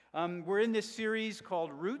We're in this series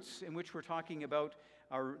called Roots, in which we're talking about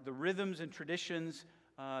the rhythms and traditions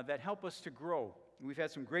that help us to grow. We've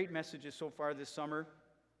had some great messages so far this summer.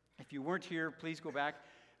 If you weren't here, please go back.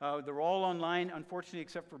 They're all online, unfortunately,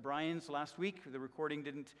 except for Brian's last week. The recording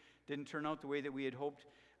didn't turn out the way that we had hoped,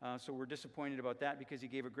 so we're disappointed about that because he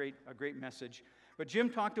gave a great message. But Jim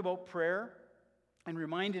talked about prayer and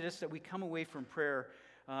reminded us that we come away from prayer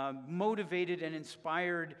motivated and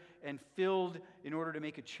inspired and filled in order to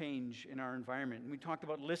make a change in our environment. And we talked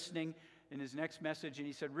about listening in his next message, and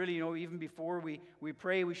he said, really, even before we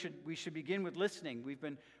pray, we should begin with listening. We've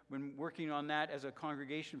been working on that as a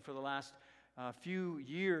congregation for the last few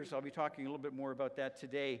years. I'll be talking a little bit more about that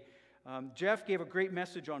today. Jeff gave a great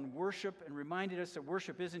message on worship and reminded us that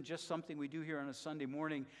worship isn't just something we do here on a Sunday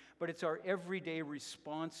morning, but it's our everyday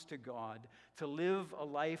response to God, to live a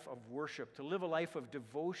life of worship, to live a life of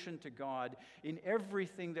devotion to God in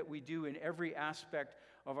everything that we do, in every aspect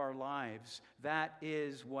of our lives. That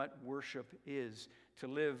is what worship is, to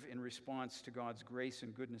live in response to God's grace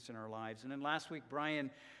and goodness in our lives. And then last week, Brian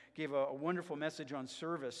gave a wonderful message on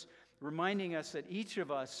service, reminding us that each of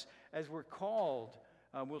us, as we're called,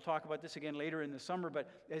 we'll talk about this again later in the summer, but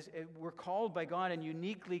as we're called by God and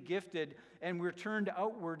uniquely gifted, and we're turned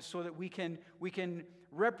outward so that we can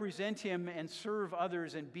represent Him and serve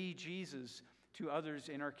others and be Jesus to others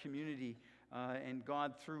in our community, and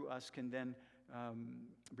God through us can then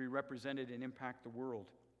be represented and impact the world.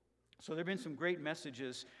 So there have been some great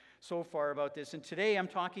messages so far about this, and today I'm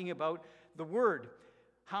talking about the Word,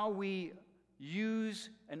 how we use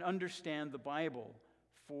and understand the Bible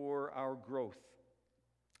for our growth.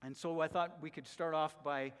 And so I thought we could start off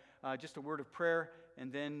by just a word of prayer,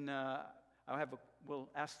 and then we'll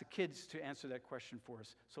ask the kids to answer that question for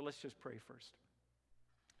us. So let's just pray first.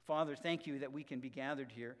 Father, thank you that we can be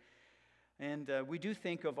gathered here. And we do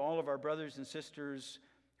think of all of our brothers and sisters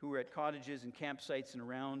who are at cottages and campsites and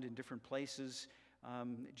around in different places,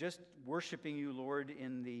 just worshiping you, Lord,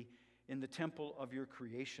 in the temple of your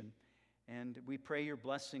creation. And we pray your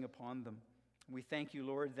blessing upon them. We thank you,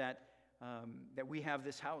 Lord, that we have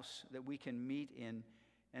this house that we can meet in,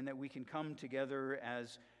 and that we can come together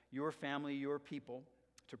as your family, your people,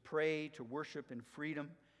 to pray, to worship in freedom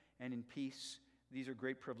and in peace. These are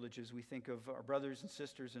great privileges. We think of our brothers and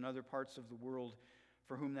sisters in other parts of the world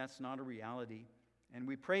for whom that's not a reality. And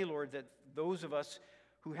we pray, Lord, that those of us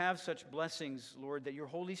who have such blessings, Lord, that your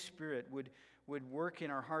Holy Spirit would work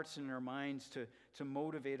in our hearts and in our minds to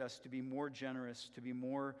motivate us to be more generous, to be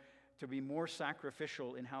more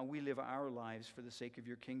sacrificial in how we live our lives for the sake of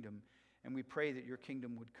your kingdom. And we pray that your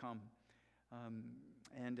kingdom would come.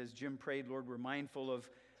 And as Jim prayed, Lord, we're mindful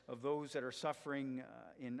of those that are suffering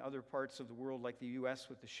in other parts of the world, like the U.S.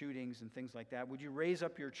 with the shootings and things like that. Would you raise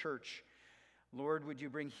up your church? Lord, would you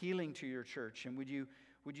bring healing to your church? And would you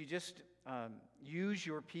just use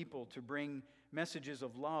your people to bring messages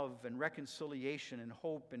of love and reconciliation and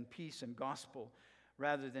hope and peace and gospel,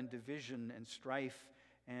 rather than division and strife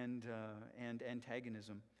and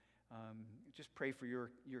antagonism. Just pray for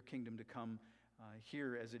your kingdom to come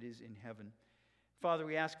here as it is in heaven. Father,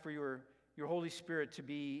 we ask for your Holy Spirit to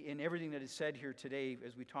be in everything that is said here today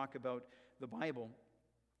as we talk about the Bible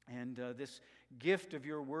and this gift of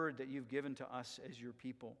your word that you've given to us as your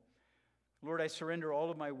people. Lord, I surrender all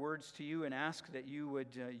of my words to you and ask that you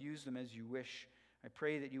would use them as you wish. I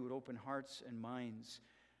pray that you would open hearts and minds.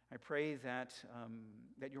 I pray that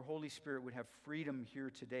your Holy Spirit would have freedom here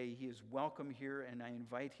today. He is welcome here, and I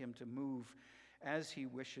invite him to move as he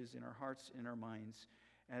wishes in our hearts and our minds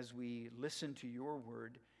as we listen to your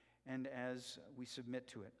word and as we submit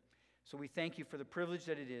to it. So we thank you for the privilege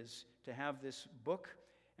that it is to have this book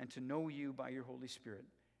and to know you by your Holy Spirit.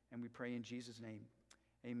 And we pray in Jesus' name.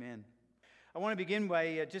 Amen. I want to begin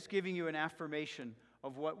by just giving you an affirmation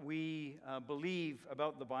of what we believe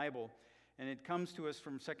about the Bible. And it comes to us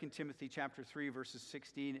from 2 Timothy chapter 3, verses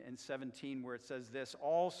 16 and 17, where it says this: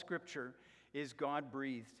 all Scripture is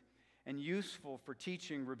God-breathed and useful for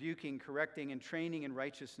teaching, rebuking, correcting, and training in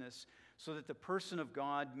righteousness, so that the person of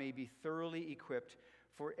God may be thoroughly equipped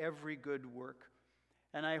for every good work.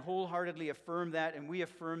 And I wholeheartedly affirm that, and we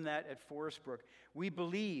affirm that at Forest Brook. We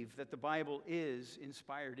believe that the Bible is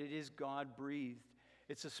inspired. It is God-breathed.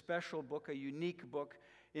 It's a special book, a unique book,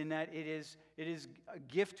 in that it is a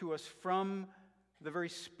gift to us from the very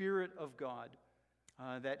Spirit of God.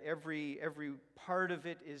 That every part of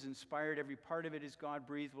it is inspired, every part of it is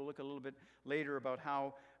God-breathed. We'll look a little bit later about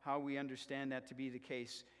how we understand that to be the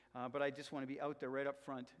case. But I just want to be out there right up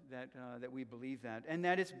front that we believe that. And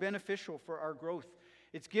that it's beneficial for our growth.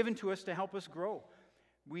 It's given to us to help us grow.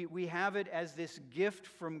 We have it as this gift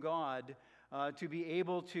from God to be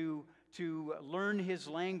able to to learn his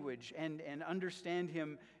language and understand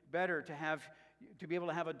him better, to be able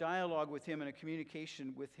to have a dialogue with him and a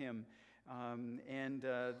communication with him.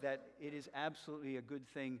 That it is absolutely a good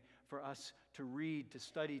thing for us to read, to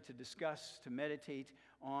study, to discuss, to meditate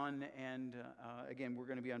on. And again, we're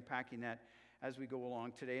going to be unpacking that as we go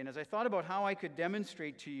along today. And as I thought about how I could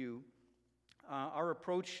demonstrate to you our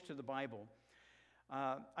approach to the Bible,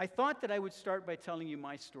 I thought that I would start by telling you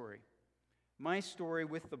my story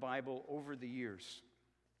with the Bible over the years.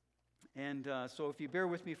 And so if you bear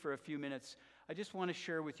with me for a few minutes, I just want to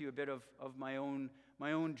share with you a bit of my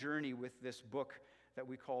own journey with this book that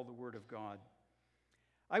we call the Word of God.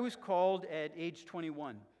 I was called at age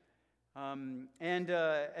 21.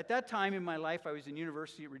 At that time in my life, I was in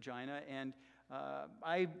university at Regina, and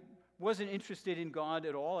I wasn't interested in God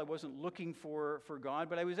at all. I wasn't looking for God,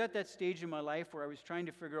 but I was at that stage in my life where I was trying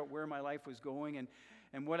to figure out where my life was going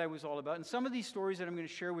and what I was all about. And some of these stories that I'm going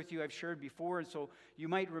to share with you, I've shared before, and so you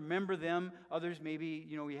might remember them. Others, maybe,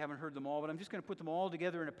 you haven't heard them all, but I'm just going to put them all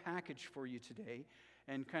together in a package for you today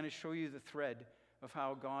and kind of show you the thread of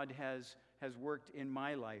how God has worked in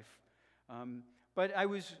my life. But I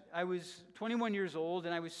was 21 years old,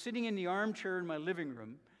 and I was sitting in the armchair in my living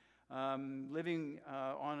room, living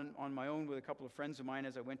on my own with a couple of friends of mine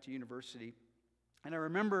as I went to university. And I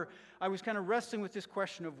remember I was kind of wrestling with this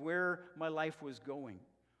question of where my life was going.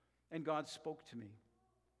 And God spoke to me.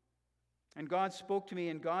 And God spoke to me,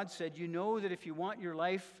 and God said, you know that if you want your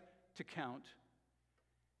life to count,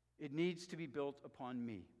 it needs to be built upon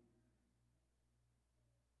me.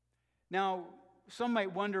 Now, some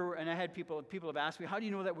might wonder, and I had people have asked me, how do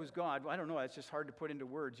you know that was God? Well, I don't know. It's just hard to put into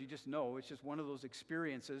words. You just know. It's just one of those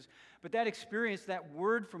experiences. But that experience, that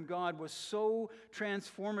word from God was so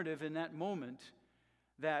transformative in that moment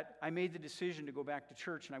that I made the decision to go back to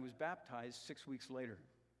church, and I was baptized 6 weeks later.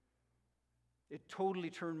 It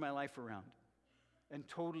totally turned my life around and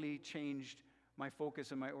totally changed my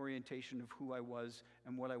focus and my orientation of who I was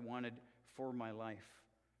and what I wanted for my life.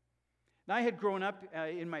 Now, I had grown up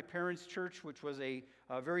in my parents' church, which was a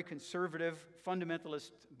very conservative,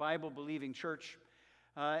 fundamentalist, Bible-believing church.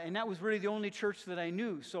 And that was really the only church that I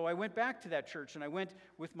knew. So I went back to that church, and I went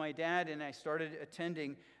with my dad, and I started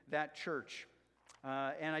attending that church.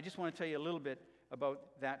 And I just want to tell you a little bit about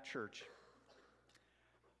that church.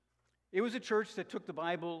 It was a church that took the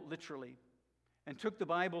Bible literally and took the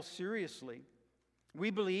Bible seriously.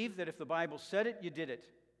 We believed that if the Bible said it, you did it.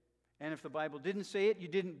 And if the Bible didn't say it, you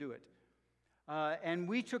didn't do it. And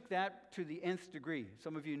we took that to the nth degree.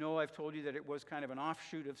 Some of you know I've told you that it was kind of an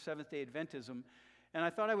offshoot of Seventh-day Adventism. And I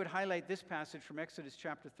thought I would highlight this passage from Exodus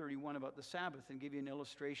chapter 31 about the Sabbath and give you an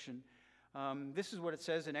illustration. This is what it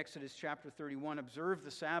says in Exodus chapter 31. Observe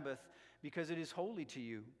the Sabbath because it is holy to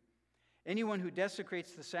you. Anyone who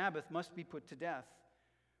desecrates the Sabbath must be put to death.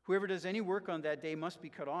 Whoever does any work on that day must be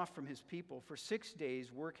cut off from his people. For 6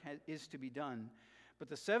 days work is to be done. But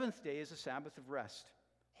the seventh day is a Sabbath of rest,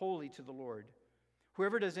 holy to the Lord.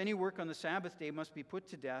 Whoever does any work on the Sabbath day must be put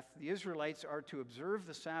to death. The Israelites are to observe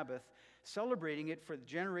the Sabbath, celebrating it for the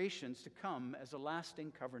generations to come as a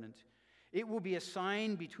lasting covenant. It will be a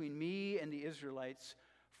sign between me and the Israelites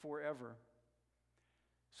forever.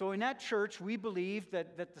 So in that church, we believed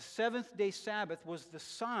that the seventh-day Sabbath was the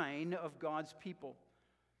sign of God's people.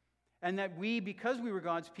 And that we, because we were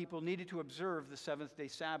God's people, needed to observe the seventh-day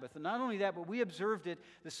Sabbath. And not only that, but we observed it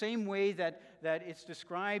the same way that it's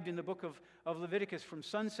described in the book of Leviticus, from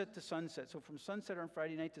sunset to sunset. So from sunset on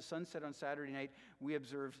Friday night to sunset on Saturday night, we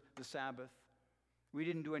observed the Sabbath. We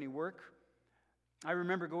didn't do any work. I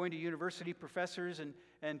remember going to university professors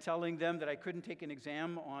and telling them that I couldn't take an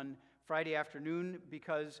exam on Friday afternoon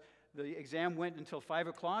because the exam went until 5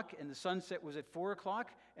 o'clock and the sunset was at 4 o'clock,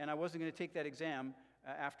 and I wasn't going to take that exam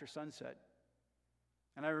after sunset.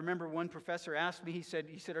 And I remember one professor asked me, he said,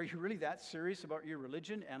 "Are you really that serious about your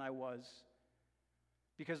religion?" And I was.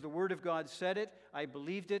 Because the Word of God said it, I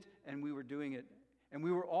believed it, and we were doing it. And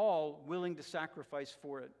we were all willing to sacrifice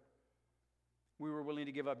for it. We were willing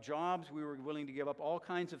to give up jobs. We were willing to give up all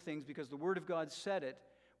kinds of things because the Word of God said it,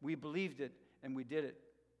 we believed it, and we did it.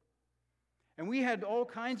 And we had all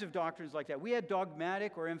kinds of doctrines like that. We had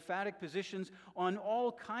dogmatic or emphatic positions on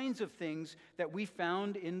all kinds of things that we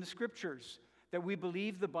found in the Scriptures, that we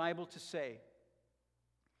believed the Bible to say.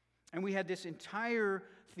 And we had this entire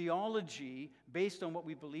theology based on what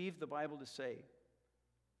we believed the Bible to say.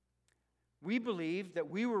 We believed that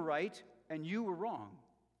we were right and you were wrong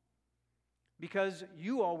because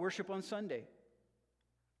you all worship on Sunday.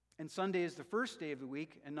 And Sunday is the first day of the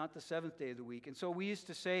week and not the seventh day of the week. And so we used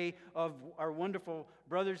to say of our wonderful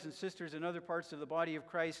brothers and sisters in other parts of the body of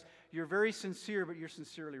Christ, "You're very sincere, but you're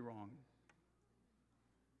sincerely wrong."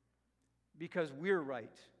 because we're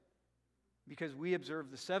right. Because we observe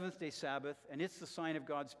the seventh-day Sabbath, and it's the sign of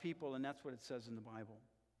God's people, and that's what it says in the Bible.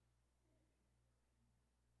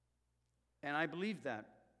 And I believe that.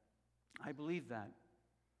 I believe that.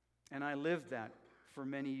 And I lived that for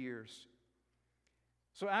many years.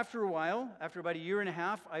 So after a while, after about a year and a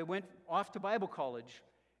half, I went off to Bible college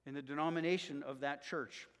in the denomination of that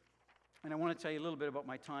church. And I want to tell you a little bit about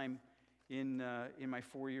my time in my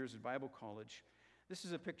 4 years at Bible college. This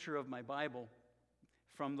is a picture of my Bible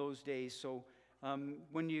from those days. So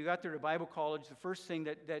when you got there to Bible college, the first thing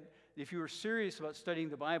that if you were serious about studying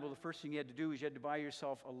the Bible, the first thing you had to do is you had to buy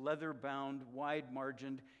yourself a leather-bound,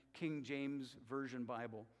 wide-margined King James Version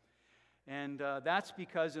Bible. And that's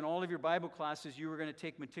because in all of your Bible classes, you were going to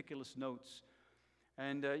take meticulous notes.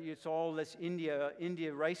 And it's all this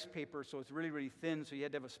India rice paper, so it's really, really thin, so you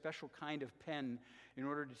had to have a special kind of pen in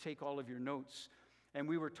order to take all of your notes. And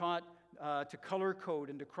we were taught to color code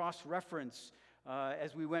and to cross-reference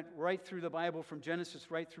as we went right through the Bible from Genesis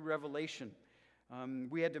right through Revelation.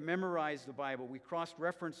 We had to memorize the Bible. We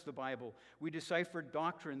cross-referenced the Bible. We deciphered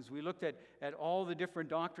doctrines. We looked at all the different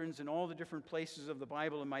doctrines and all the different places of the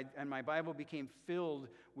Bible, and my Bible became filled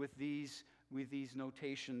with these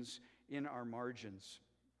notations in our margins.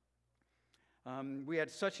 We had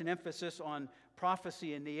such an emphasis on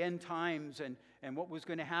prophecy in the end times and what was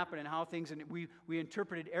going to happen and how things, and we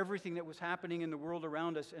interpreted everything that was happening in the world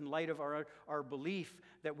around us in light of our belief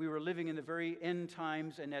that we were living in the very end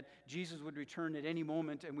times and that Jesus would return at any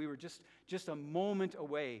moment, and we were just a moment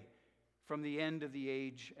away from the end of the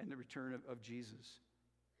age and the return of Jesus.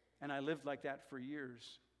 And I lived like that for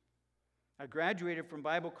years. I graduated from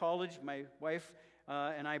Bible college. My wife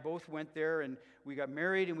and I both went there, and we got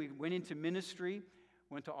married, and we went into ministry,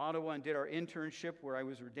 went to Ottawa and did our internship where I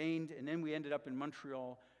was ordained, and then we ended up in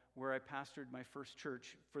Montreal where I pastored my first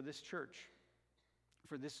church, for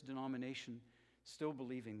this denomination, still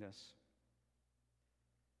believing this.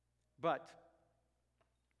 But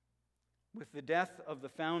with the death of the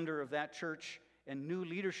founder of that church and new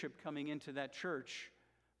leadership coming into that church,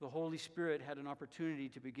 the Holy Spirit had an opportunity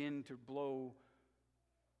to begin to blow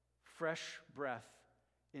fresh breath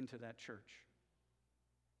into that church.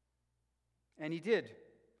 And he did.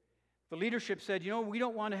 The leadership said, we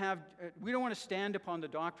don't want to stand upon the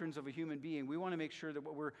doctrines of a human being. We want to make sure that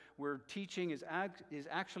what we're teaching is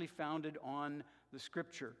actually founded on the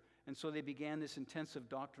Scripture. And so they began this intensive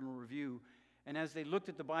doctrinal review. And as they looked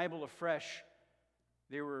at the Bible afresh,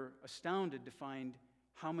 they were astounded to find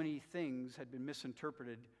how many things had been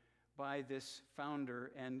misinterpreted by this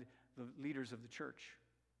founder and the leaders of the church.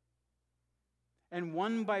 And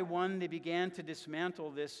one by one, they began to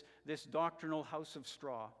dismantle this doctrinal house of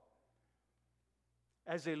straw.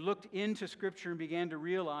 As they looked into Scripture and began to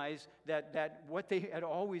realize that what they had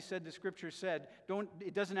always said the Scripture said,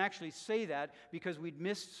 it doesn't actually say that, because we'd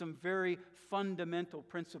missed some very fundamental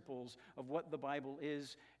principles of what the Bible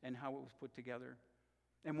is and how it was put together.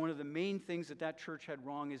 And one of the main things that church had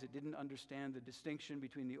wrong is it didn't understand the distinction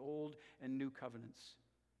between the Old and New Covenants.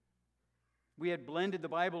 We had blended the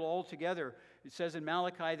Bible all together. It says in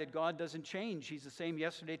Malachi that God doesn't change. He's the same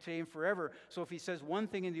yesterday, today, and forever. So if he says one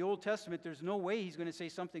thing in the Old Testament, there's no way he's going to say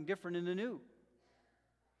something different in the New.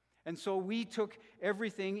 And so we took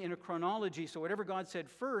everything in a chronology. So whatever God said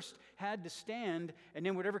first had to stand, and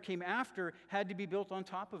then whatever came after had to be built on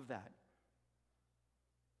top of that.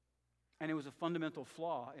 And it was a fundamental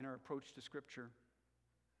flaw in our approach to Scripture.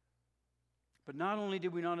 But not only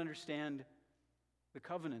did we not understand the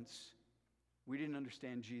covenants, we didn't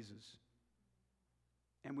understand Jesus.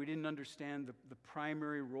 And we didn't understand the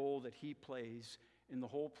primary role that he plays in the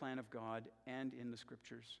whole plan of God and in the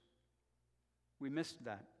Scriptures. We missed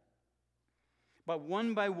that. But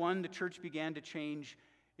one by one, the church began to change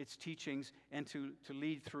its teachings and to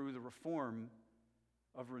lead through the reform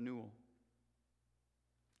of renewal.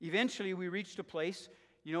 Eventually, we reached a place,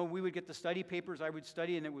 we would get the study papers, I would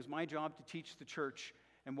study, and it was my job to teach the church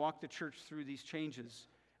and walk the church through these changes.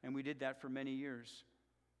 And we did that for many years.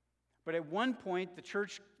 But at one point, the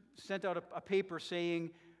church sent out a paper saying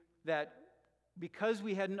that because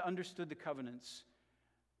we hadn't understood the covenants,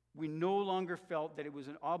 we no longer felt that it was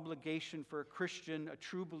an obligation for a Christian, a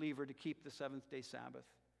true believer, to keep the seventh-day Sabbath.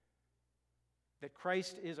 That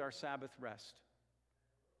Christ is our Sabbath rest,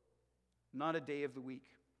 not a day of the week.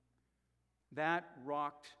 That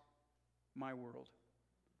rocked my world.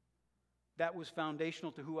 That was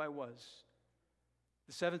foundational to who I was.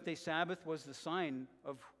 The seventh-day Sabbath was the sign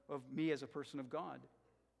of me as a person of God.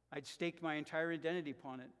 I'd staked my entire identity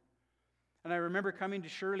upon it. And I remember coming to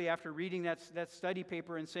Shirley after reading that study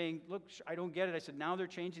paper and saying, look, I don't get it. I said, now they're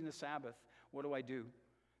changing the Sabbath. What do I do?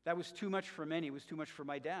 That was too much for many. It was too much for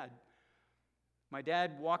my dad. My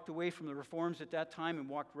dad walked away from the reforms at that time and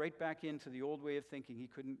walked right back into the old way of thinking.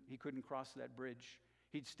 He couldn't cross that bridge.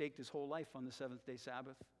 He'd staked his whole life on the seventh-day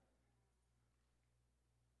Sabbath.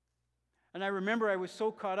 And I remember I was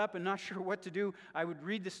so caught up and not sure what to do. I would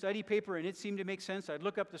read the study paper and it seemed to make sense. I'd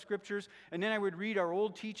look up the scriptures and then I would read our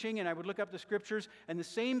old teaching and I would look up the scriptures and the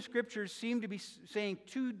same scriptures seemed to be saying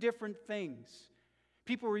two different things.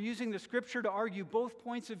 People were using the scripture to argue both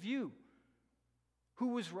points of view.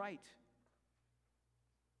 Who was right?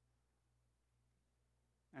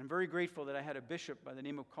 I'm very grateful that I had a bishop by the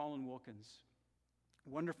name of Colin Wilkins, a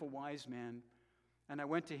wonderful, wise man. And I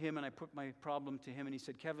went to him and I put my problem to him and he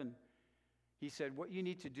said, Kevin, he said, what you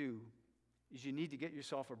need to do is you need to get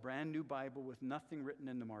yourself a brand new Bible with nothing written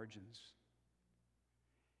in the margins.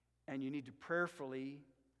 And you need to prayerfully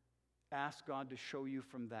ask God to show you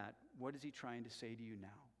from that, what is he trying to say to you now?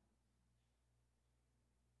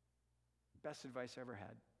 Best advice I ever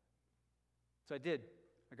had. So I did.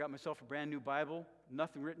 I got myself a brand new Bible,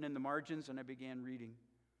 nothing written in the margins, and I began reading.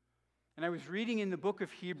 And I was reading in the book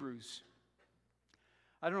of Hebrews.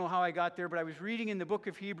 I don't know how I got there, but I was reading in the book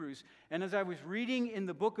of Hebrews. And as I was reading in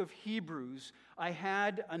the book of Hebrews, I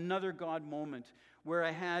had another God moment where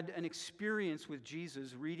I had an experience with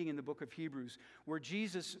Jesus reading in the book of Hebrews, where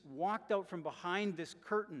Jesus walked out from behind this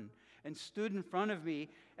curtain and stood in front of me,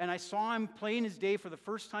 and I saw him plain as day for the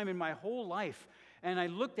first time in my whole life. And I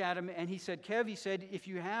looked at him, and he said, Kev, he said, if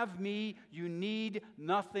you have me, you need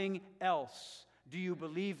nothing else. Do you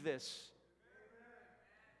believe this?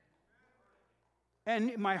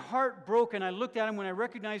 And my heart broke, and I looked at him when I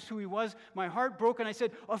recognized who he was. My heart broke, and I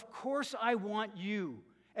said, of course I want you.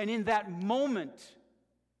 And in that moment,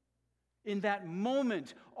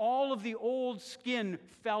 all of the old skin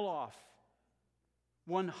fell off.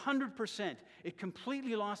 100%. It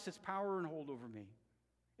completely lost its power and hold over me.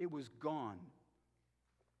 It was gone.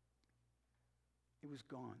 It was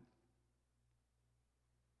gone.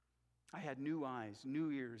 I had new eyes,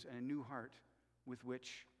 new ears, and a new heart with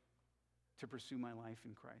which to pursue my life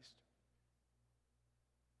in Christ.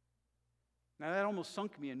 Now that almost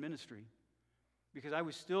sunk me in ministry because I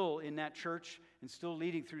was still in that church and still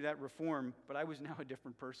leading through that reform, but I was now a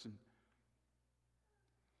different person.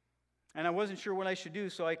 And I wasn't sure what I should do,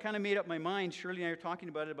 so I kind of made up my mind. Shirley and I were talking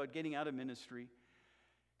about it, about getting out of ministry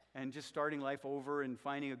and just starting life over and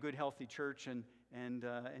finding a good, healthy church and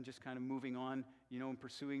just kind of moving on, and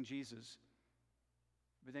pursuing Jesus.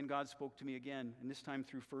 But then God spoke to me again, and this time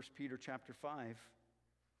through 1 Peter chapter 5,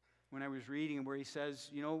 when I was reading and where he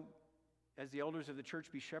says, as the elders of the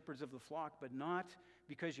church, be shepherds of the flock, but not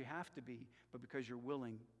because you have to be, but because you're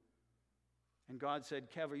willing. And God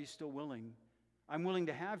said, Kev, are you still willing? I'm willing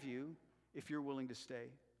to have you if you're willing to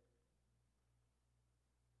stay.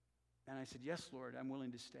 And I said, yes, Lord, I'm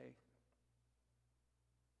willing to stay.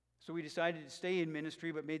 So we decided to stay in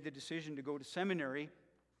ministry, but made the decision to go to seminary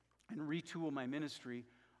and retool my ministry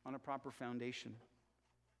on a proper foundation.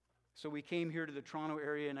 So we came here to the Toronto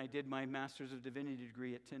area, and I did my Master's of Divinity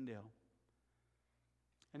degree at Tyndale.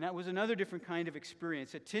 And that was another different kind of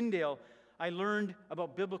experience. At Tyndale, I learned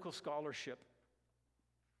about biblical scholarship.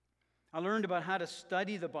 I learned about how to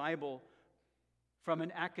study the Bible from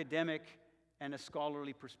an academic and a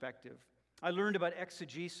scholarly perspective. I learned about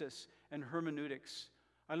exegesis and hermeneutics.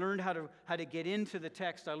 I learned how to get into the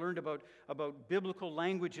text. I learned about biblical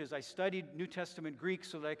languages. I studied New Testament Greek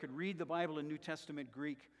so that I could read the Bible in New Testament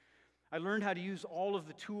Greek. I learned how to use all of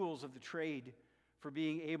the tools of the trade for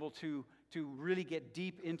being able to really get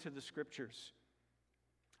deep into the Scriptures.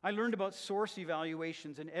 I learned about source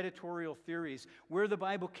evaluations and editorial theories, where the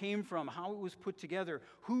Bible came from, how it was put together,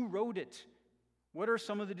 who wrote it, what are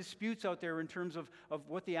some of the disputes out there in terms of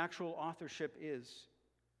what the actual authorship is.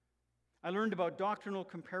 I learned about doctrinal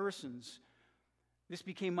comparisons. This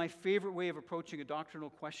became my favorite way of approaching a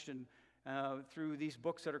doctrinal question through these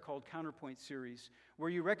books that are called Counterpoint series, where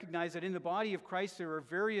you recognize that in the body of Christ there are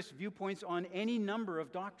various viewpoints on any number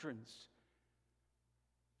of doctrines.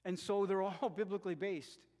 And so they're all biblically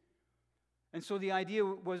based. And so the idea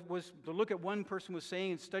was to look at one person was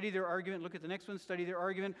saying and study their argument, look at the next one, study their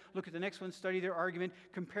argument, look at the next one, study their argument,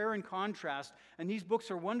 compare and contrast. And these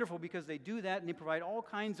books are wonderful because they do that and they provide all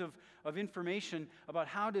kinds of information about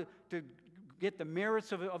how to get the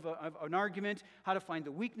merits of an argument, how to find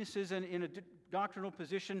the weaknesses in a doctrinal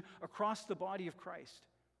position across the body of Christ.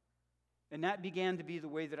 And that began to be the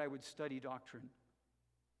way that I would study doctrine,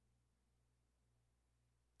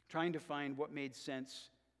 trying to find what made sense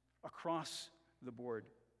across the board.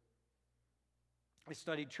 I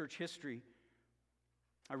studied church history.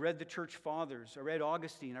 I read the church fathers. I read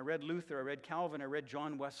Augustine. I read Luther. I read Calvin. I read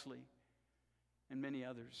John Wesley and many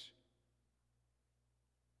others.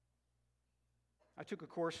 I took a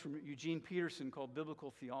course from Eugene Peterson called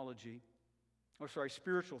Spiritual Theology,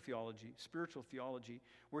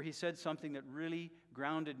 where he said something that really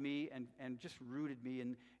grounded me and just rooted me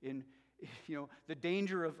in the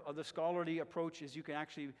danger of the scholarly approach is you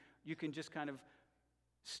can just kind of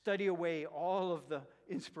study away all of the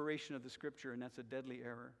inspiration of the Scripture, and that's a deadly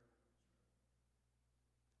error.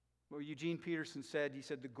 Well, Eugene Peterson said,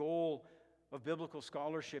 the goal of biblical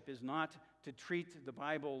scholarship is not to treat the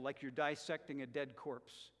Bible like you're dissecting a dead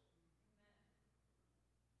corpse.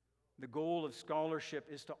 The goal of scholarship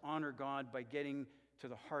is to honor God by getting to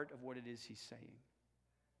the heart of what it is He's saying.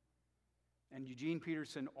 And Eugene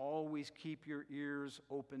Peterson, always keep your ears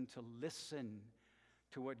open to listen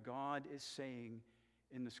to what God is saying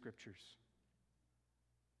in the Scriptures.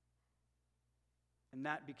 And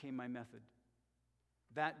that became my method.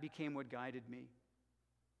 That became what guided me.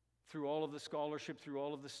 Through all of the scholarship, through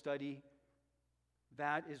all of the study,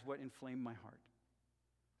 that is what inflamed my heart.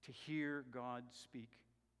 To hear God speak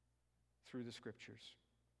through the Scriptures.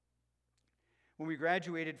 When we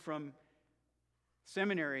graduated from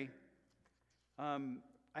seminary, I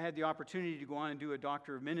had the opportunity to go on and do a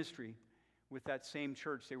Doctor of Ministry with that same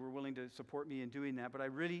church. They were willing to support me in doing that, but I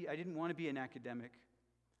didn't want to be an academic.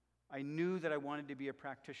 I knew that I wanted to be a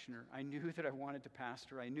practitioner. I knew that I wanted to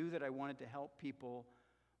pastor. I knew that I wanted to help people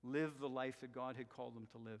live the life that God had called them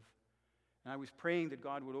to live. And I was praying that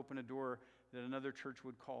God would open a door that another church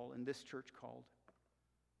would call, and this church called.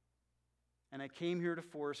 And I came here to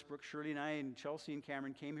Forest Brook. Shirley and I and Chelsea and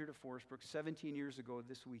Cameron came here to Forest Brook 17 years ago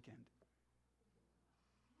this weekend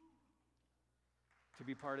to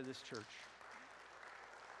be part of this church.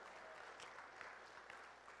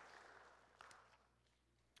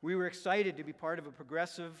 We were excited to be part of a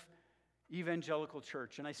progressive evangelical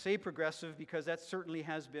church. And I say progressive because that certainly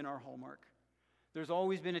has been our hallmark. There's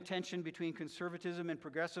always been a tension between conservatism and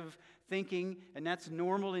progressive thinking, and that's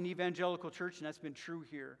normal in evangelical church, and that's been true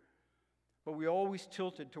here. But we always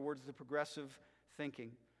tilted towards the progressive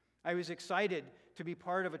thinking. I was excited to be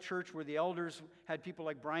part of a church where the elders had people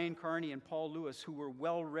like Brian Carney and Paul Lewis who were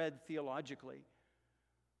well-read theologically,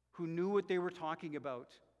 who knew what they were talking about,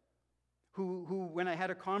 who, when I had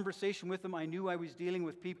a conversation with them, I knew I was dealing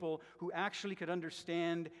with people who actually could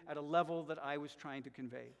understand at a level that I was trying to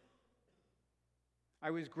convey. I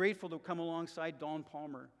was grateful to come alongside Don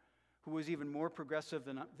Palmer, who was even more progressive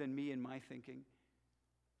than me in my thinking.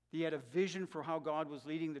 He had a vision for how God was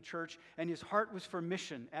leading the church, and his heart was for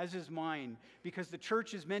mission, as is mine, because the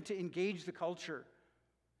church is meant to engage the culture.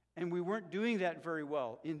 And we weren't doing that very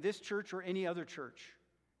well in this church or any other church.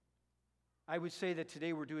 I would say that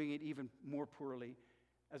today we're doing it even more poorly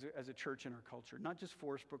as a church in our culture, not just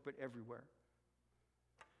Forest Brook, but everywhere.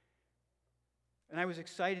 And I was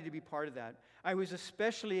excited to be part of that. I was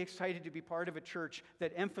especially excited to be part of a church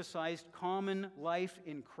that emphasized common life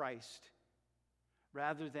in Christ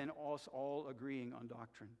rather than us all agreeing on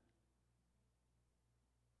doctrine.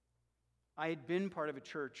 I had been part of a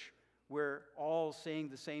church where all saying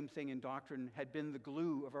the same thing in doctrine had been the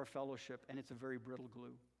glue of our fellowship, and it's a very brittle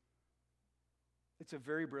glue. It's a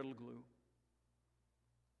very brittle glue.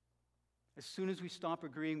 As soon as we stop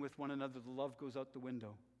agreeing with one another, the love goes out the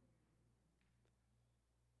window.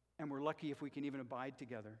 And we're lucky if we can even abide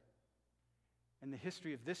together. And the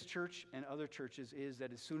history of this church and other churches is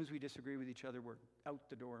that as soon as we disagree with each other, we're out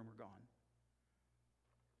the door and we're gone.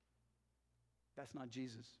 That's not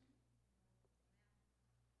Jesus.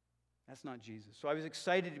 That's not Jesus. So I was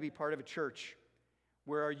excited to be part of a church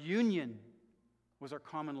where our union was our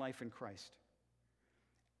common life in Christ.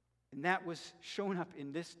 And that was shown up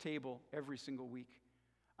in this table every single week.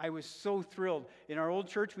 I was so thrilled. In our old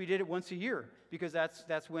church, we did it once a year because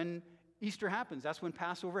that's when Easter happens. That's when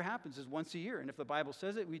Passover happens, is once a year. And if the Bible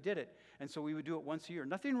says it, we did it. And so we would do it once a year.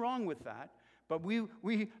 Nothing wrong with that. But we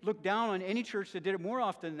looked down on any church that did it more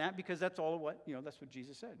often than that because that's what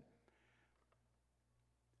Jesus said.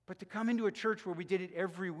 But to come into a church where we did it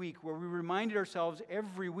every week, where we reminded ourselves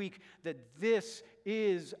every week that this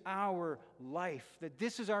is our life, that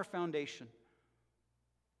this is our foundation,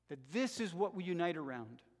 that this is what we unite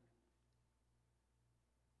around,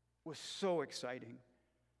 was so exciting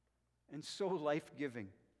and so life-giving.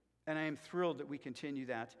 And I am thrilled that we continue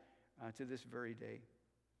that to this very day.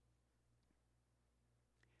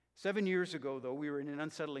 7 years ago, though, we were in an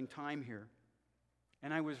unsettling time here.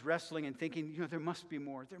 And I was wrestling and thinking, there must be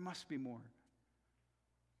more. There must be more.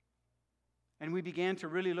 And we began to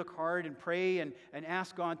really look hard and pray and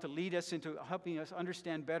ask God to lead us into helping us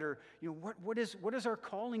understand better, what is our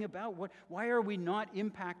calling about? Why are we not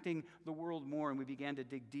impacting the world more? And we began to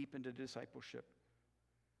dig deep into discipleship.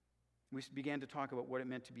 We began to talk about what it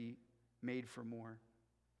meant to be made for more.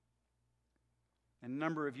 And a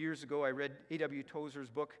number of years ago, I read A.W. Tozer's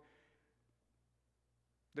book,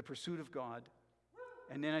 The Pursuit of God.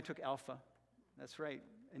 And then I took Alpha. That's right.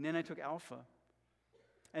 And then I took Alpha.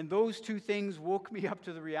 And those two things woke me up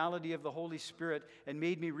to the reality of the Holy Spirit and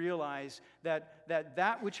made me realize that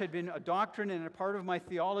which had been a doctrine and a part of my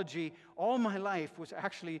theology all my life was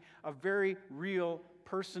actually a very real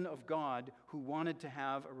person of God who wanted to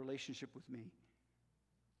have a relationship with me,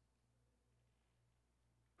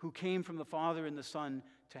 who came from the Father and the Son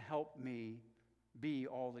to help me be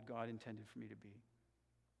all that God intended for me to be.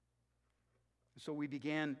 So we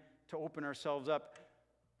began to open ourselves up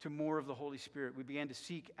to more of the Holy Spirit. We began to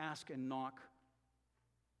seek, ask, and knock,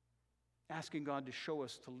 asking God to show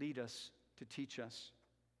us, to lead us, to teach us.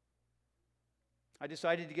 I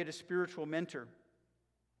decided to get a spiritual mentor.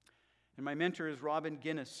 And my mentor is Robin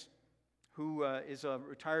Guinness, who is a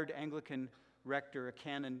retired Anglican rector, a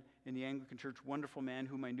canon in the Anglican Church, wonderful man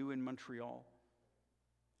whom I knew in Montreal.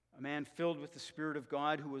 A man filled with the Spirit of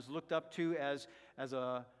God who was looked up to as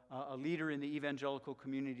a leader in the evangelical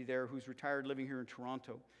community there, who's retired, living here in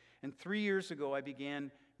Toronto. And 3 years ago, I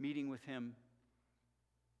began meeting with him.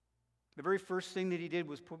 The very first thing that he did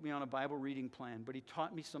was put me on a Bible reading plan, but he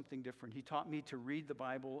taught me something different. He taught me to read the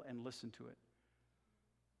Bible and listen to it.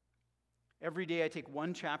 Every day I take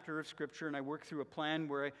one chapter of Scripture and I work through a plan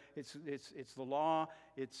where it's the law,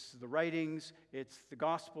 it's the writings, it's the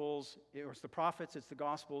Gospels, or it's the prophets, it's the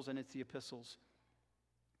Gospels, and it's the epistles.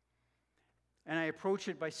 And I approach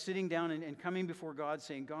it by sitting down and coming before God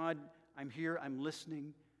saying, God, I'm here, I'm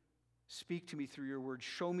listening. Speak to me through your word.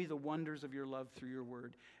 Show me the wonders of your love through your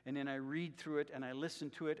word. And then I read through it and I listen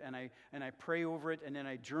to it and I pray over it and then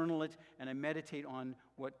I journal it and I meditate on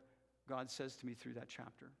what God says to me through that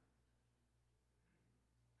chapter.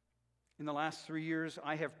 In the last 3 years,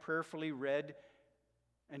 I have prayerfully read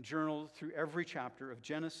and journaled through every chapter of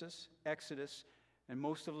Genesis, Exodus, and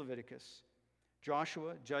most of Leviticus,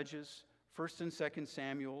 Joshua, Judges, 1st and 2nd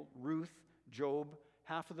Samuel, Ruth, Job,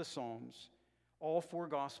 half of the Psalms, all 4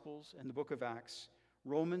 Gospels and the book of Acts,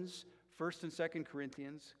 Romans, 1st and 2nd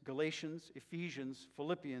Corinthians, Galatians, Ephesians,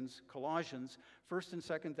 Philippians, Colossians, 1st and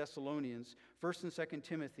 2nd Thessalonians, 1st and 2nd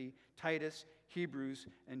Timothy, Titus, Hebrews,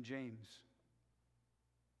 and James.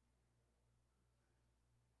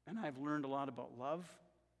 And I've learned a lot about love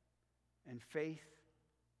and faith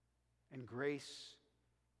and grace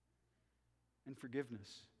and forgiveness.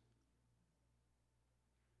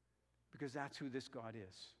 Because that's who this God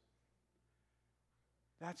is.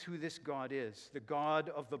 That's who this God is, the God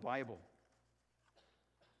of the Bible.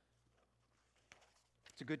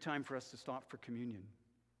 It's a good time for us to stop for communion.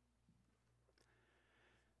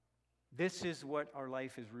 This is what our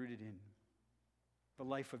life is rooted in, the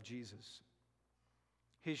life of Jesus.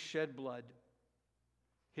 His shed blood,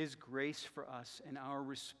 His grace for us, and our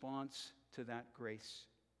response to that grace.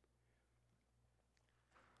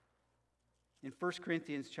 In 1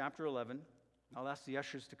 Corinthians chapter 11, I'll ask the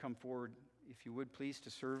ushers to come forward, if you would please,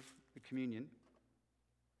 to serve the communion.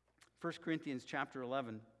 1 Corinthians chapter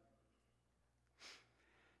 11,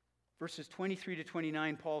 verses 23 to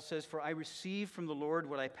 29, Paul says, For I received from the Lord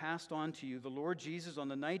what I passed on to you. The Lord Jesus, on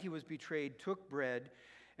the night he was betrayed, took bread,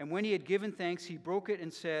 and when he had given thanks, he broke it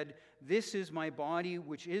and said, This is my body,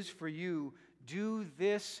 which is for you. Do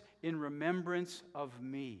this in remembrance of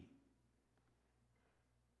me.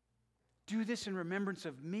 Do this in remembrance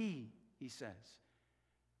of me, he says.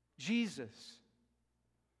 Jesus.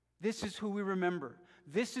 This is who we remember.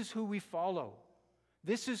 This is who we follow.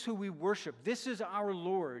 This is who we worship. This is our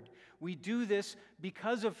Lord. We do this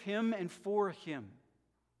because of him and for him.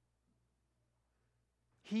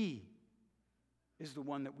 He is the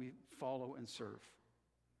one that we follow and serve.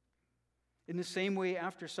 In the same way,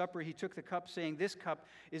 after supper, he took the cup, saying, This cup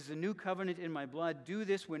is the new covenant in my blood. Do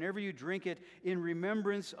this whenever you drink it in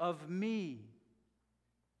remembrance of me.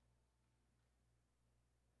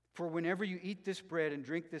 For whenever you eat this bread and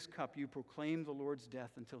drink this cup, you proclaim the Lord's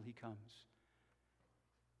death until he comes.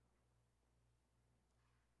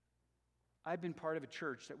 I've been part of a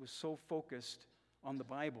church that was so focused on the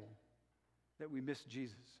Bible that we missed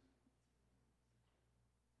Jesus.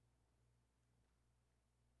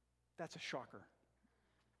 That's a shocker.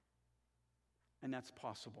 And that's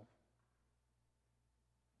possible.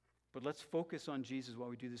 But let's focus on Jesus while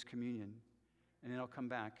we do this communion, and then I'll come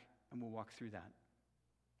back and we'll walk through that.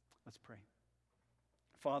 Let's pray.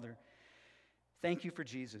 Father, thank you for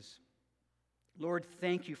Jesus. Lord,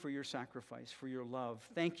 thank you for your sacrifice, for your love.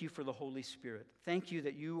 Thank you for the Holy Spirit. Thank you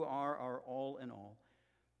that you are our all in all.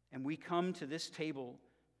 And we come to this table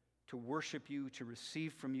to worship you, to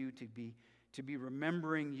receive from you, to be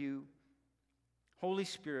remembering you. Holy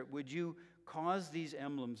Spirit, would you cause these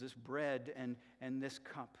emblems, this bread and this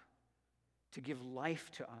cup, to give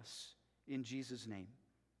life to us in Jesus' name.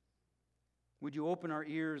 Would you open our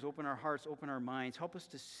ears, open our hearts, open our minds, help us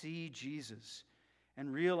to see Jesus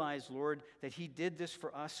and realize, Lord, that he did this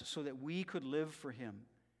for us so that we could live for him.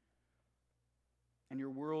 And your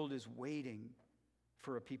world is waiting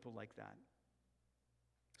for a people like that.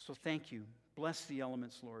 So thank you. Bless the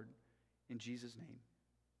elements, Lord, in Jesus' name.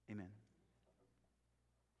 Amen.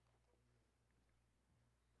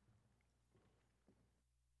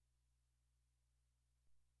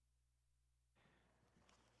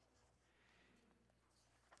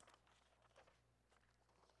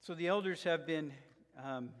 So the elders have been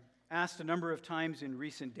asked a number of times in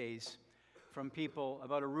recent days from people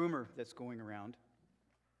about a rumor that's going around.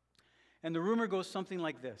 And the rumor goes something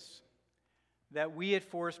like this, that we at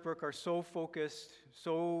Forest Brook are so focused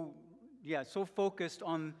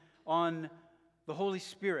on the Holy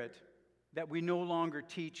Spirit that we no longer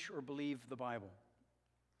teach or believe the Bible.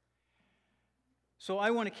 So I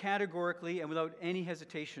want to categorically and without any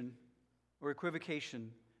hesitation or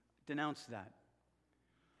equivocation denounce that.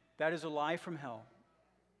 That is a lie from hell,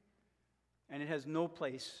 and it has no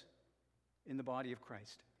place in the body of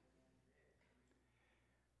Christ.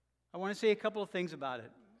 I want to say a couple of things about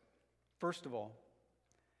it. First of all,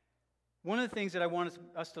 one of the things that I want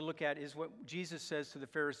us to look at is what Jesus says to the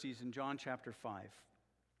Pharisees in John chapter 5,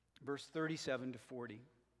 verse 37 to 40,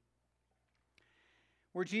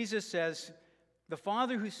 where Jesus says, "The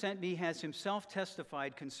Father who sent me has himself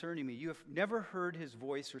testified concerning me. You have never heard his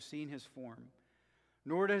voice or seen his form,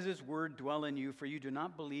 nor does his word dwell in you, for you do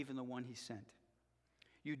not believe in the one he sent.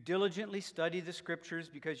 You diligently study the Scriptures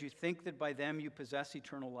because you think that by them you possess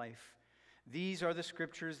eternal life. These are the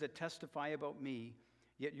Scriptures that testify about me,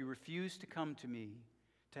 yet you refuse to come to me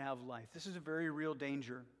to have life." This is a very real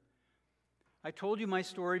danger. I told you my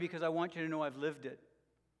story because I want you to know I've lived it.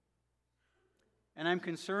 And I'm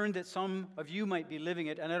concerned that some of you might be living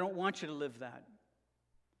it, and I don't want you to live that.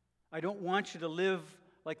 I don't want you to live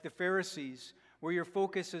like the Pharisees, where your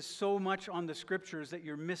focus is so much on the Scriptures that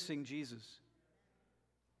you're missing Jesus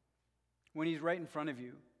when he's right in front of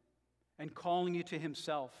you and calling you to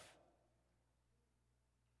himself.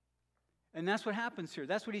 And that's what happens here.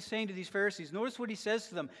 That's what he's saying to these Pharisees. Notice what he says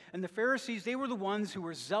to them. And the Pharisees, they were the ones who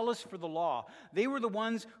were zealous for the law. They were the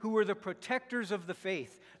ones who were the protectors of the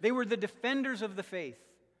faith. They were the defenders of the faith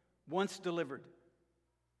once delivered.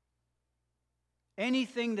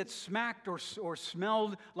 Anything that smacked or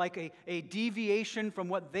smelled like a deviation from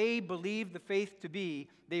what they believed the faith to be,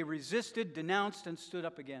 they resisted, denounced, and stood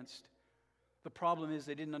up against. The problem is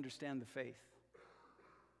they didn't understand the faith.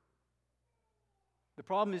 The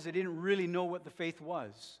problem is they didn't really know what the faith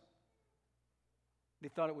was. They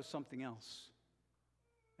thought it was something else.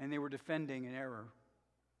 And they were defending an error.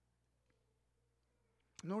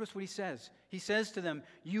 Notice what he says. He says to them,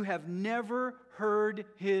 "You have never heard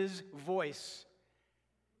his voice."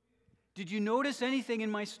 Did you notice anything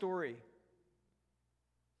in my story?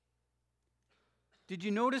 Did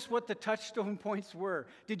you notice what the touchstone points were?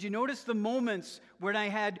 Did you notice the moments when I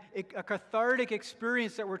had a cathartic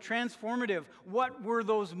experience that were transformative? What were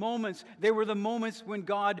those moments? They were the moments when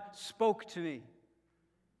God spoke to me.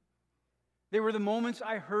 They were the moments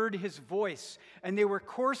I heard his voice, and they were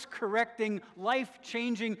course-correcting,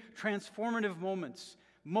 life-changing, transformative moments,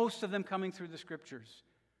 most of them coming through the Scriptures.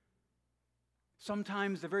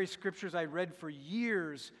 Sometimes the very Scriptures I read for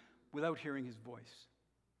years without hearing his voice.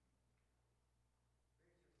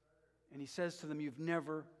 And he says to them, "You've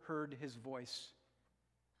never heard his voice.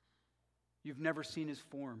 You've never seen his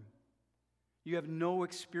form. You have no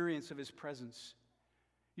experience of his presence.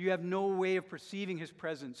 You have no way of perceiving his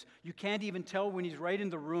presence. You can't even tell when he's right in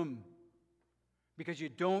the room because you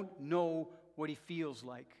don't know what he feels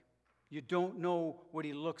like. You don't know what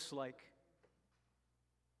he looks like.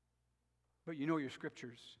 But you know your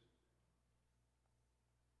Scriptures.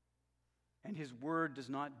 And his word does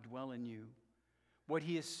not dwell in you." What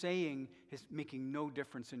he is saying is making no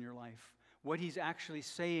difference in your life. What he's actually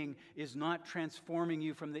saying is not transforming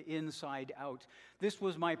you from the inside out. This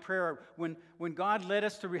was my prayer. When God led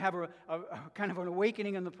us to have a kind of an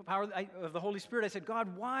awakening in the power of the Holy Spirit, I said,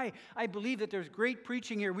 "God, why? I believe that there's great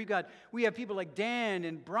preaching here. We have people like Dan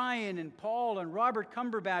and Brian and Paul and Robert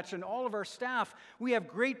Cumberbatch and all of our staff. We have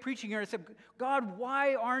great preaching here." I said, "God,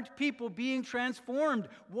 why aren't people being transformed?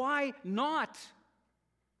 Why not?"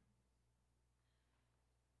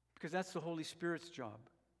 Because that's the Holy Spirit's job.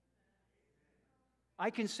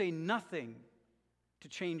 I can say nothing to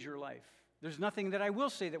change your life. There's nothing that I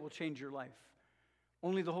will say that will change your life.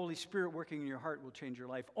 Only the Holy Spirit working in your heart will change your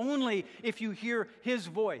life. Only if you hear his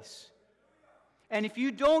voice. And if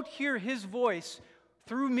you don't hear His voice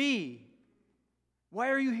through me, why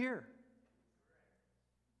are you here?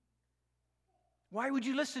 Why would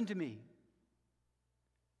you listen to me?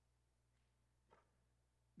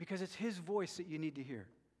 Because it's His voice that you need to hear.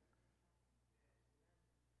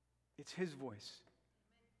 It's His voice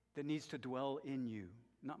that needs to dwell in you,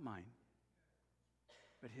 not mine,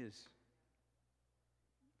 but His.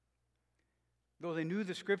 Though they knew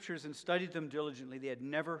the Scriptures and studied them diligently, they had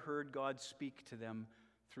never heard God speak to them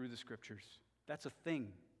through the Scriptures. That's a thing.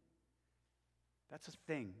 That's a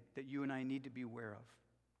thing that you and I need to be aware of.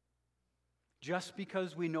 Just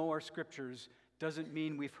because we know our Scriptures doesn't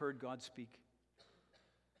mean we've heard God speak.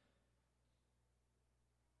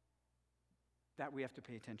 That we have to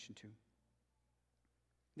pay attention to.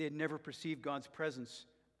 They had never perceived God's presence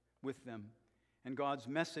with them, and God's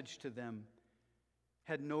message to them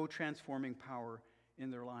had no transforming power in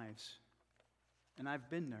their lives. And I've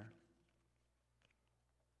been there.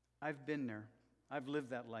 I've been there. I've lived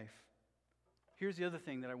that life. Here's the other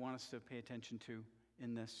thing that I want us to pay attention to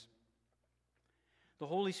in this. The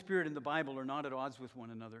Holy Spirit and the Bible are not at odds with one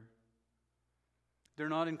another. They're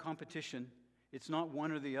not in competition. It's not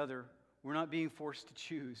one or the other. We're not being forced to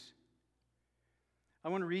choose. I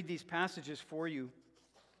want to read these passages for you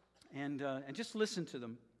and just listen to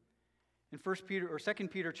them. In 2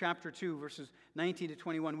 Peter chapter 2, verses 19 to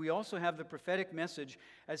 21, we also have the prophetic message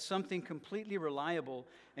as something completely reliable,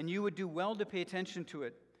 and you would do well to pay attention to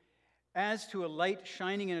it, as to a light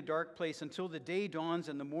shining in a dark place until the day dawns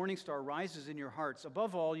and the morning star rises in your hearts.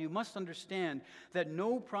 Above all, you must understand that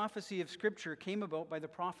no prophecy of Scripture came about by the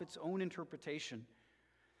prophet's own interpretation.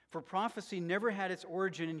 For prophecy never had its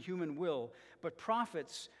origin in human will, but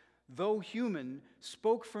prophets, though human,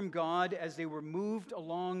 spoke from God as they were moved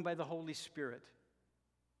along by the Holy Spirit.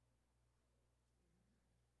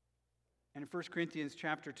 And in 1 Corinthians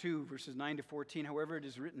chapter 2, verses 9 to 14, however it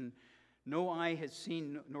is written, no eye has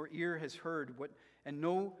seen, nor ear has heard, and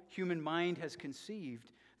no human mind has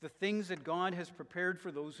conceived the things that God has prepared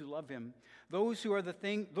for those who love Him. These are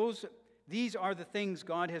the things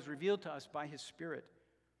God has revealed to us by His Spirit.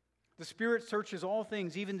 The Spirit searches all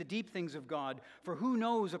things, even the deep things of God. For who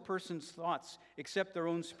knows a person's thoughts except their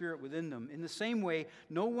own spirit within them? In the same way,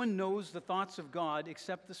 no one knows the thoughts of God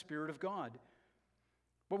except the Spirit of God.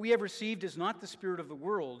 What we have received is not the spirit of the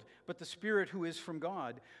world, but the Spirit who is from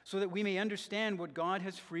God, so that we may understand what God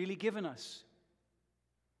has freely given us.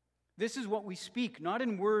 This is what we speak, not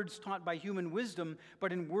in words taught by human wisdom,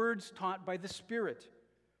 but in words taught by the Spirit,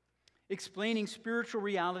 explaining spiritual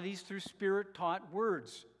realities through Spirit-taught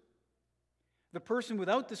words. The person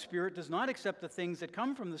without the Spirit does not accept the things that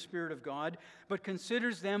come from the Spirit of God, but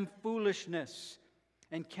considers them foolishness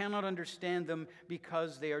and cannot understand them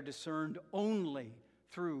because they are discerned only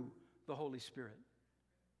through the Holy Spirit.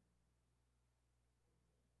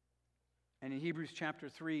 And in Hebrews chapter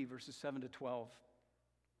 3, verses 7 to 12,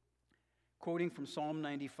 quoting from Psalm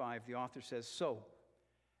 95, the author says, so,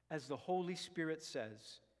 as the Holy Spirit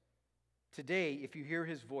says, today, if you hear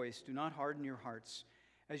His voice, do not harden your hearts,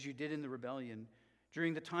 as you did in the rebellion,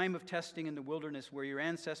 during the time of testing in the wilderness where your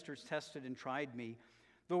ancestors tested and tried me,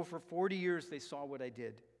 though for 40 years they saw what I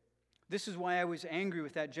did. This is why I was angry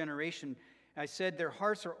with that generation. I said, their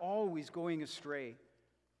hearts are always going astray,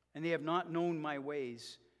 and they have not known my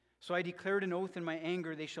ways. So I declared an oath in my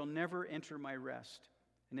anger, they shall never enter my rest.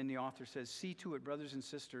 And then the author says, see to it, brothers and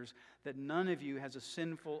sisters, that none of you has a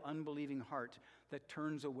sinful, unbelieving heart that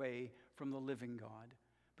turns away from the living God.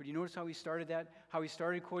 But you notice how he started that? How he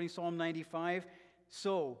started quoting Psalm 95?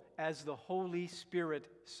 So, as the Holy Spirit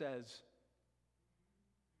says.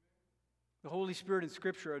 The Holy Spirit and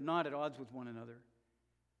Scripture are not at odds with one another.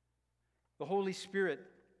 The Holy Spirit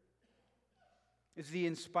is the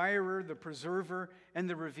inspirer, the preserver, and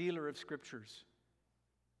the revealer of Scriptures.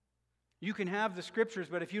 You can have the Scriptures,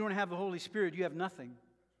 but if you don't have the Holy Spirit, you have nothing.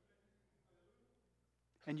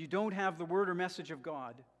 And you don't have the word or message of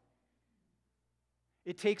God.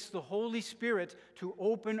 It takes the Holy Spirit to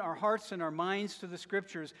open our hearts and our minds to the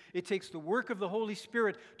Scriptures. It takes the work of the Holy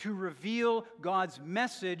Spirit to reveal God's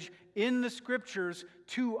message in the Scriptures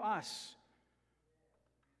to us.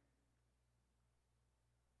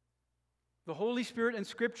 The Holy Spirit and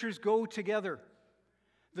Scriptures go together.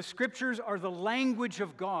 The Scriptures are the language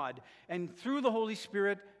of God, and through the Holy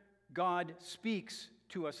Spirit, God speaks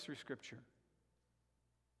to us through Scripture.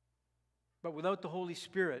 But without the Holy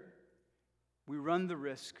Spirit, we run the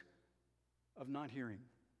risk of not hearing,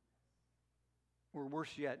 or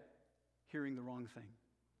worse yet, hearing the wrong thing.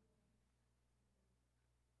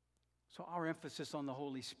 So our emphasis on the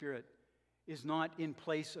Holy Spirit is not in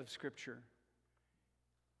place of Scripture.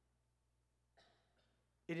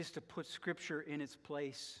 It is to put Scripture in its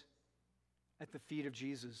place at the feet of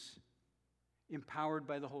Jesus, empowered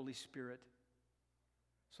by the Holy Spirit,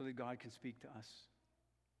 so that God can speak to us.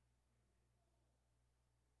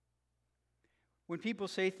 When people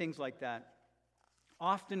say things like that,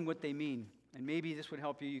 often what they mean, and maybe this would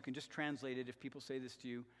help you, you can just translate it if people say this to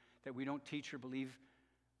you, that we don't teach or believe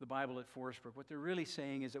the Bible at Forest Brook. What they're really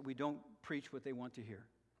saying is that we don't preach what they want to hear.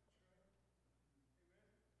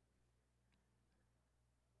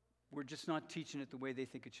 We're just not teaching it the way they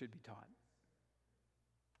think it should be taught.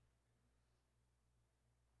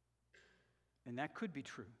 And that could be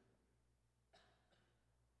true.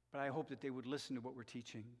 But I hope that they would listen to what we're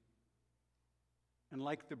teaching. And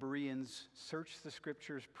like the Bereans, search the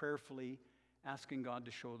Scriptures prayerfully, asking God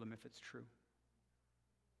to show them if it's true.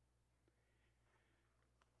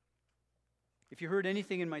 If you heard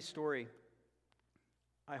anything in my story,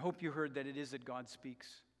 I hope you heard that it is that God speaks.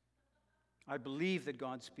 I believe that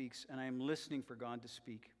God speaks, and I am listening for God to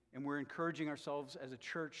speak. And we're encouraging ourselves as a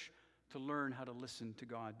church to learn how to listen to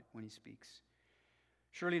God when He speaks.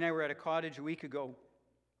 Shirley and I were at a cottage a week ago,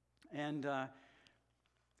 and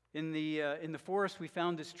in the forest we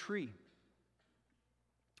found this tree,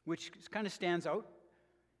 which kind of stands out.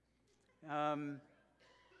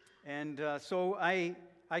 So I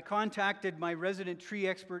contacted my resident tree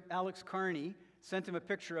expert, Alex Carney, sent him a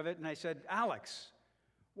picture of it, and I said, Alex,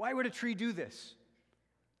 why would a tree do this?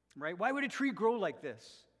 Right? Why would a tree grow like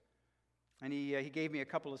this? And he gave me a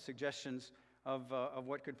couple of suggestions of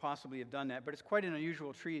what could possibly have done that. But it's quite an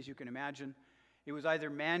unusual tree, as you can imagine. It was either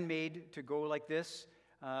man-made to go like this,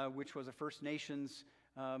 which was a First Nations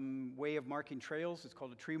way of marking trails. It's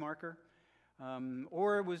called a tree marker.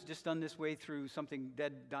 Or it was just done this way through something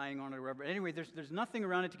dead, dying on it or whatever. Anyway, there's nothing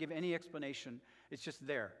around it to give any explanation. It's just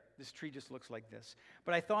there. This tree just looks like this.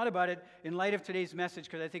 But I thought about it in light of today's message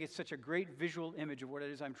because I think it's such a great visual image of what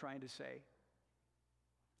it is I'm trying to say.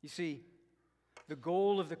 You see, the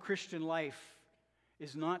goal of the Christian life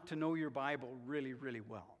is not to know your Bible really, really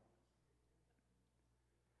well.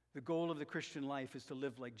 The goal of the Christian life is to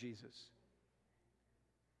live like Jesus.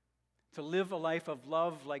 To live a life of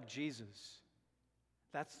love like Jesus.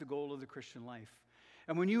 That's the goal of the Christian life.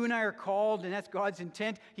 And when you and I are called, and that's God's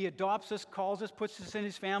intent, He adopts us, calls us, puts us in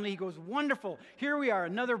His family. He goes, wonderful, here we are,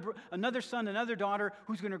 another son, another daughter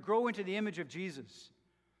who's going to grow into the image of Jesus.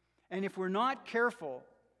 And if we're not careful,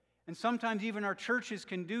 and sometimes even our churches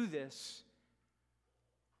can do this,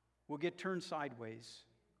 we'll get turned sideways.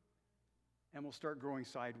 And we'll start growing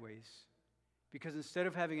sideways. Because instead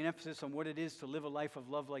of having an emphasis on what it is to live a life of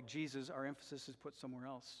love like Jesus, our emphasis is put somewhere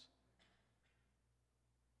else.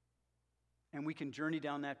 And we can journey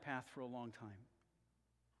down that path for a long time.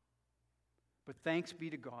 But thanks be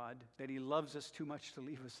to God that He loves us too much to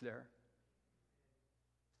leave us there.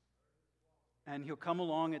 And He'll come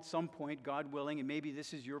along at some point, God willing, and maybe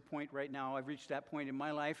this is your point right now. I've reached that point in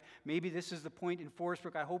my life. Maybe this is the point in Forest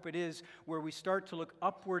Brook, I hope it is, where we start to look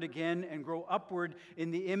upward again and grow upward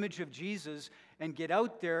in the image of Jesus and get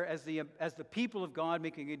out there as the people of God,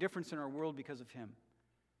 making a difference in our world because of Him.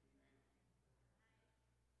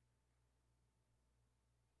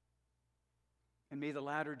 And may the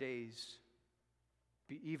latter days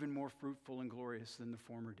be even more fruitful and glorious than the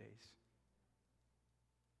former days.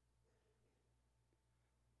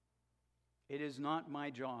 It is not my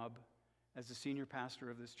job as the senior pastor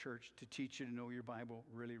of this church to teach you to know your Bible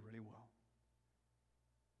really, really well.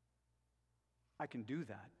 I can do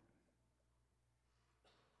that.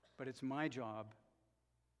 But it's my job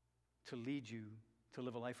to lead you to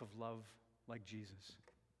live a life of love like Jesus.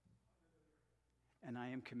 And I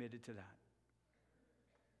am committed to that.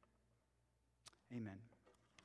 Amen.